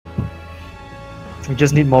We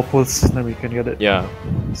just need more pulls, then we can get it. Yeah.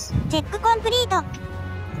 Check complete.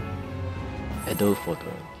 Edo for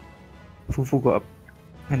the... Fufu go up.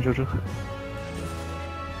 And Jojo.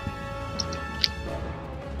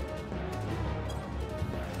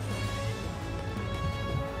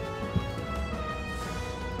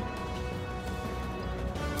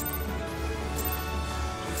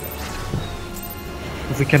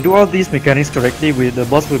 If we can do all these mechanics correctly, the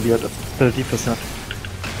boss will be at 30%.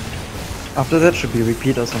 After that should be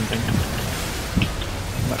repeat or something.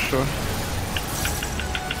 I'm not sure.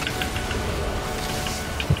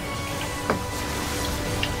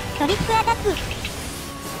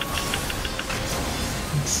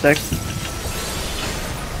 Stack.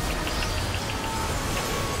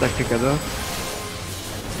 Stack together.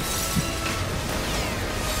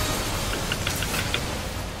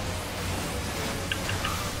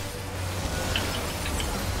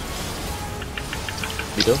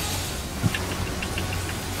 Middle.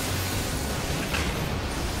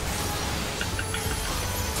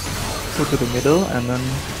 Go to the middle and then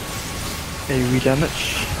AoE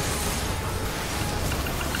damage.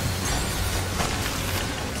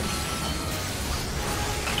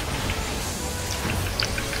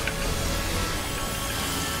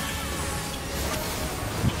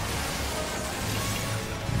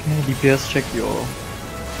 Okay, DPS check your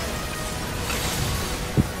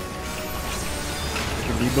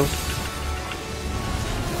debuff.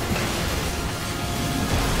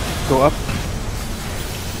 Go up.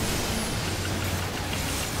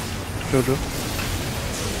 Jojo.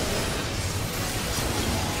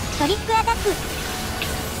 I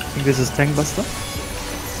think this is Tank Buster.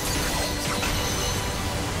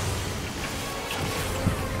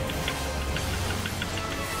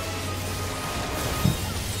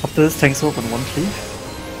 After this, Tank Sword on one cleave.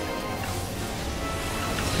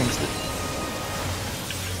 Tank Sword.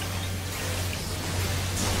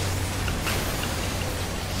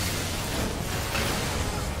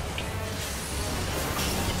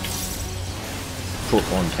 Put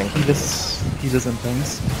on tank. Healers and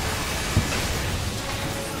tanks.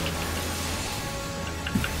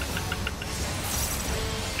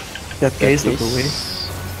 That case look away.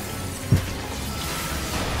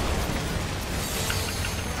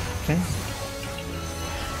 Okay.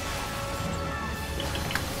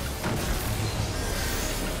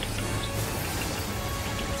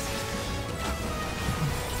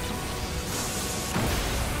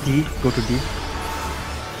 D, go to D.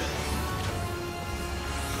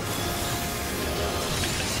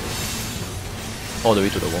 All the way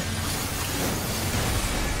to the wall.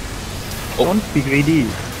 Oh. Don't be greedy.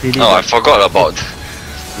 Oh, I forgot about.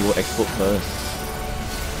 You will explode first.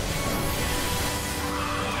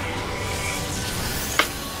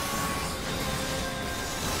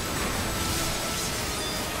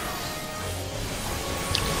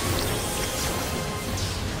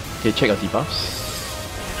 Okay, check your debuffs.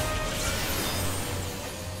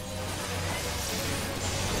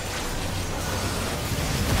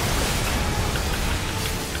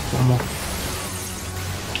 One more.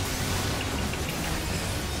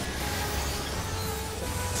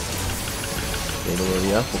 Okay, don't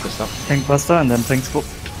worry, focus up. Tank Buster and then Tank Scope.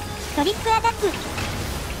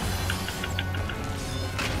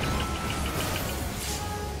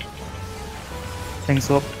 Tank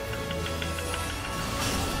Swap.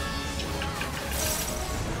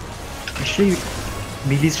 Actually,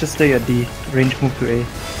 melees just stay at D. Range move to A.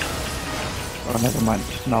 Oh, never mind.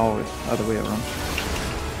 Now it's other way around.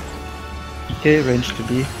 Okay, range to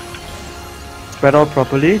D. Spread out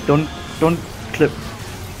properly. Don't clip.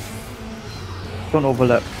 Don't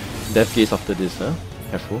overlap. Death case after this, huh?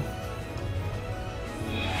 Careful.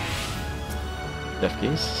 Death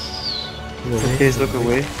case. Death case, look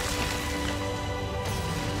away.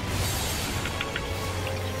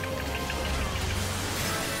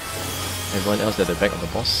 Everyone else at the back of the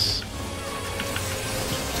boss.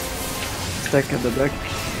 Stack at the back.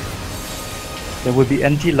 There will be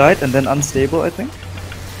anti-light and then unstable, I think.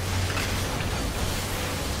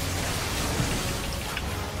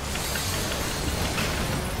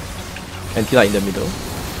 Anti-light in the middle.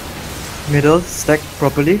 Middle, stack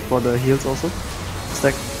properly for the heals also.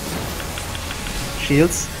 Stack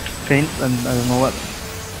shields, paint, and I don't know what.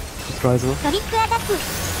 Reprisal.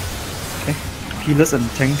 Okay. Healers and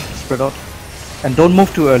tank spread out. And don't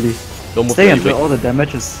move too early. Don't move Stay too until early. all the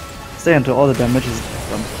damage is. Stay until all the damage is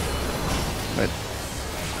done. Right.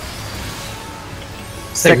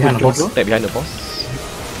 Stay behind the boss. Step behind the boss.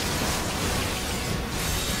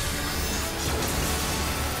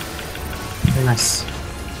 Very nice.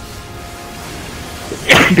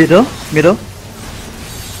 Middle?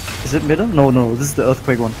 Is it middle? No, this is the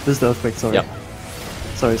earthquake one. This is the earthquake, sorry. Yep.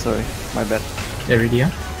 Sorry, my bad. Yeah, ready,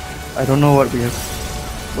 yeah? I don't know what we have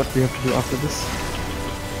to do after this.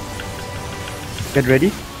 Get ready.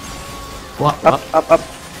 What? Up.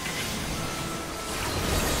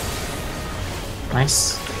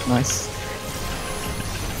 Nice. Nice.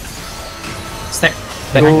 Stack.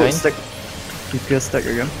 Go stack. DPS stack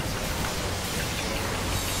again.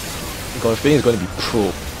 Got a feeling it's going to be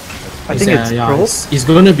probe. I think it's yeah, probe. it's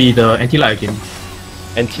going to be the anti-light again.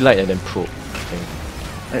 Anti-light and then probe.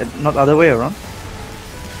 Not other way around.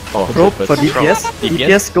 Oh, Probe first. for DPS.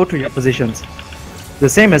 DPS go to your positions. The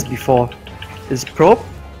same as before. It's probe,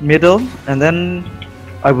 middle, and then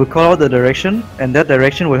I will call out the direction, and that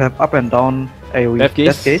direction will have up and down AoE.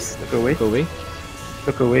 Death case. Look away. Go away.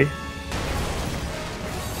 Look away.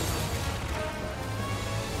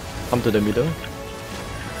 Come to the middle.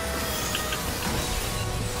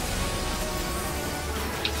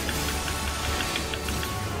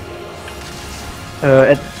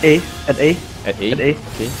 At A. At A. At A.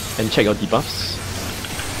 Okay. And check your debuffs.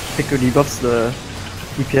 Take your debuffs, the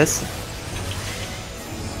DPS.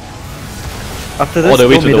 After this, All the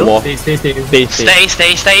way go to middle. the wall.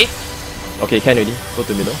 Stay. Okay, can already. Go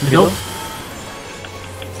to middle.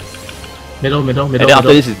 Middle. And then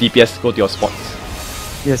after this is DPS. Go to your spots.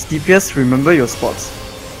 Yes, DPS. Remember your spots.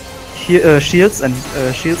 Here, shields and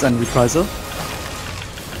reprisal.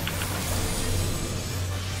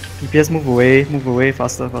 DPS move away,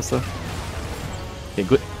 faster. Okay,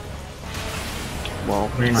 good. Wow.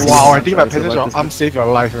 Very nice. Wow, I think my Sorry, passage survive will this one. unsave your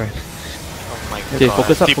life, man. Oh my Okay, god.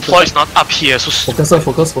 focus up. Deploy is not up here, so stupid.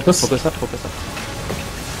 Focus. Focus up.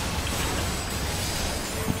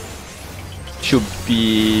 Should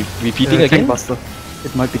be repeating again. Tank buster.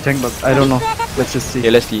 It might be tank buster. I don't know. Let's just see.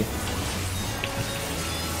 Okay, let's see.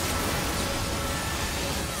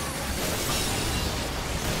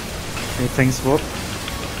 Okay, tank swap.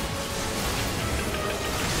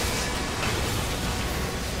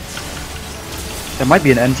 There might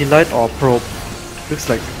be an anti-light or probe. Looks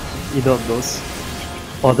like either of those.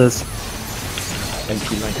 Or this.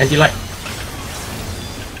 Anti-light. Anti-light.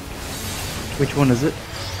 Which one is it?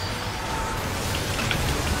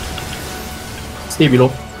 Stay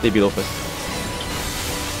below. Stay below first.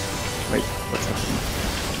 Wait, what's happening?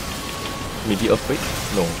 Maybe earthquake?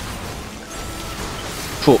 No.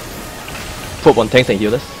 Probe on tanks and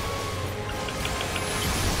healers.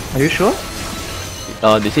 Are you sure?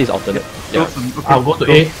 They say it's alternate. Yeah. Okay, I'll go to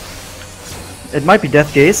A. It might be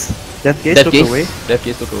Death Gaze. Death Gaze Death took gaze. away. Death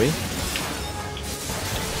gaze took away.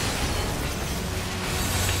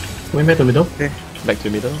 Going back to middle. Back to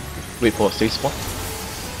middle. Wait for a safe spot.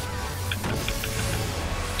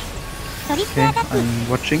 Okay, I'm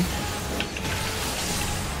watching.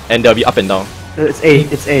 And they'll be up and down. It's A.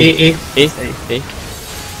 It's A. A. A.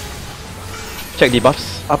 Check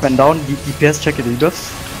debuffs. Up and down. DPS check your debuffs.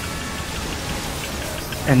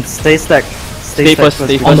 And stay stacked. Stay first,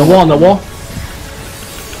 stay On the wall.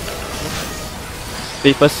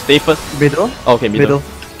 Stay first. Middle. Oh, okay, middle.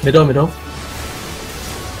 Middle.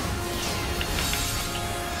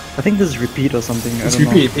 I think this is repeat or something. It's I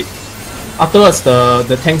don't repeat. know. Afterwards,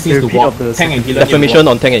 the tanks need to Repeat walk. of the Tank and second healer need to Defamation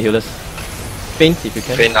walk. on tank and healers. Faint if you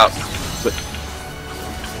can. Faint out. Good.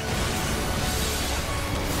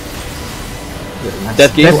 Nice.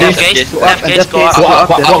 Death gaze. Death gaze, go up.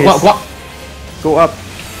 Go up. Go up.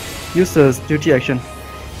 Use the duty action.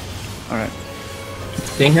 Alright.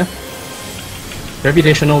 Staying here.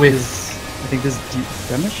 Gravitational wave. I think this is deep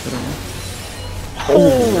damage? I don't know.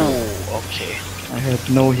 Oh, okay. I have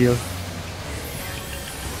no heal.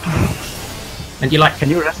 Anti-light. Can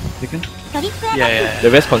you rest? You can? Yeah. The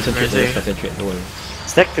rest concentrate. Where is The it? rest concentrate. Don't worry.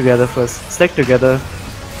 Stack together first. Stack together.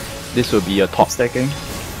 This will be a top. Stacking.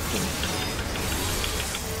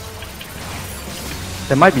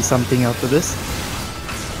 There might be something after this.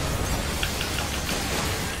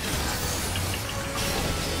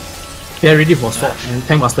 They're ready for sword. And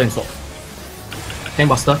tank buster and sword. Tank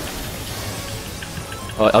buster.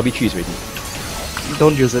 LB3 is ready.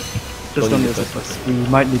 Don't use it. Just Don't don't use use it it first. We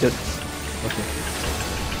might need it. Okay.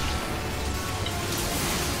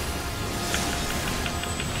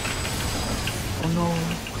 Oh no.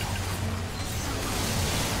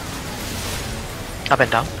 Up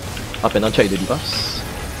and down. Up and down, check the debuffs.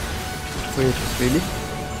 Wait, really?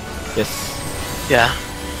 Yes. Yeah.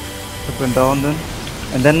 Up and down then.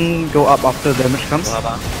 And then go up after damage comes. Go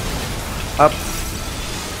up. Up.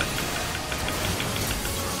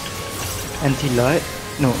 Anti-light.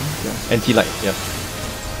 No. Yeah. Anti-light, yeah.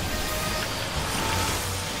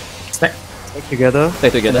 Stack. Stack together.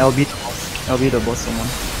 Stack together. And LB the boss. LB the boss someone.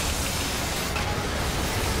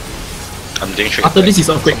 I'm doing trick. After this is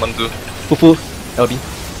earthquake. Someone do. Fufu, LB.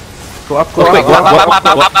 Go up, go Quick, up. what?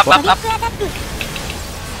 トリックアタック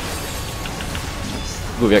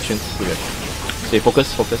Good reactions, good reactions. Stay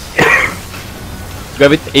focus, focus.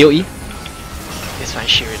 Grab it, AoE. It's fine,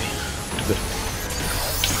 shit already. Good.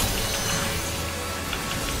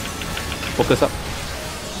 Focus up.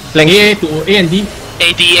 Flank A to A and D.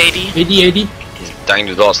 AD. AD. Dying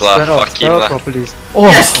the dots lah, Spread out, fuck him spread out lah. properly.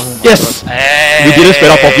 Oh, yes! Hey. You didn't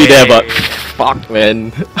spread out properly there, but fuck,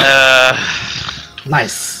 man.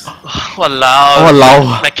 Nice. Walao.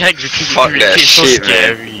 Walao. Mechanic Fuck repeat that is so shit, man.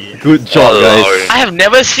 scary. Good job, guys. I have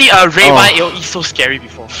never seen a Ray Oh. AoE so scary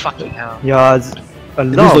before. Fucking hell. Yeah, it's a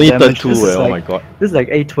This lot is of only turn damage. 2, This is oh like, my god. This is like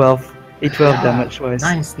 812 damage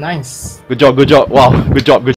wise. Nice. Good job, wow, good job.